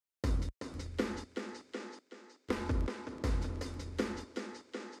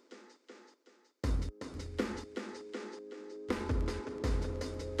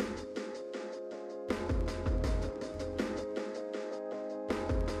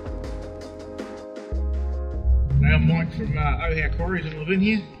I'm Mike from Ohau Quarries in Levin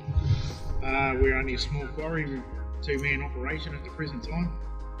here. We're only a small quarry, we're a two-man operation at the present time.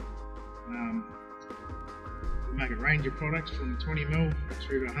 We make a range of products from 20mm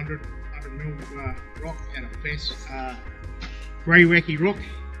through to 100mm rock out of fast grey wacky rock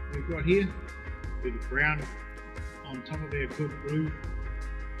we've got here with a brown on top of our good blue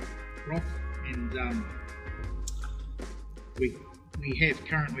rock, and we have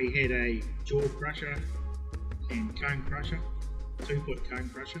currently had a jaw crusher and cone crusher, 2-foot cone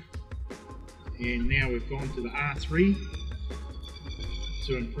crusher, and now we've gone to the R3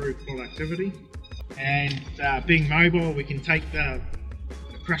 to improve productivity. And being mobile, we can take the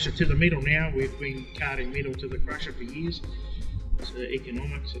crusher to the metal now. We've been carting metal to the crusher for years, so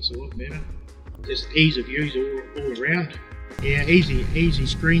economics, it's a lot better. Just ease of use all around. Yeah, easy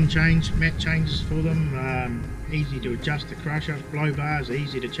screen change, mat changes for them, easy to adjust the crusher, blow bars,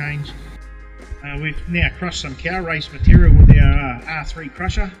 easy to change. We've now crushed some cow race material with our R3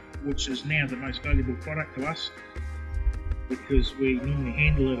 crusher, which is now the most valuable product to us because we normally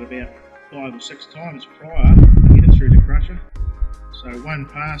handle it about 5 or 6 times prior to get it through the crusher. So one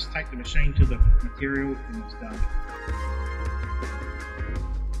pass, take the machine to the material, and it's done.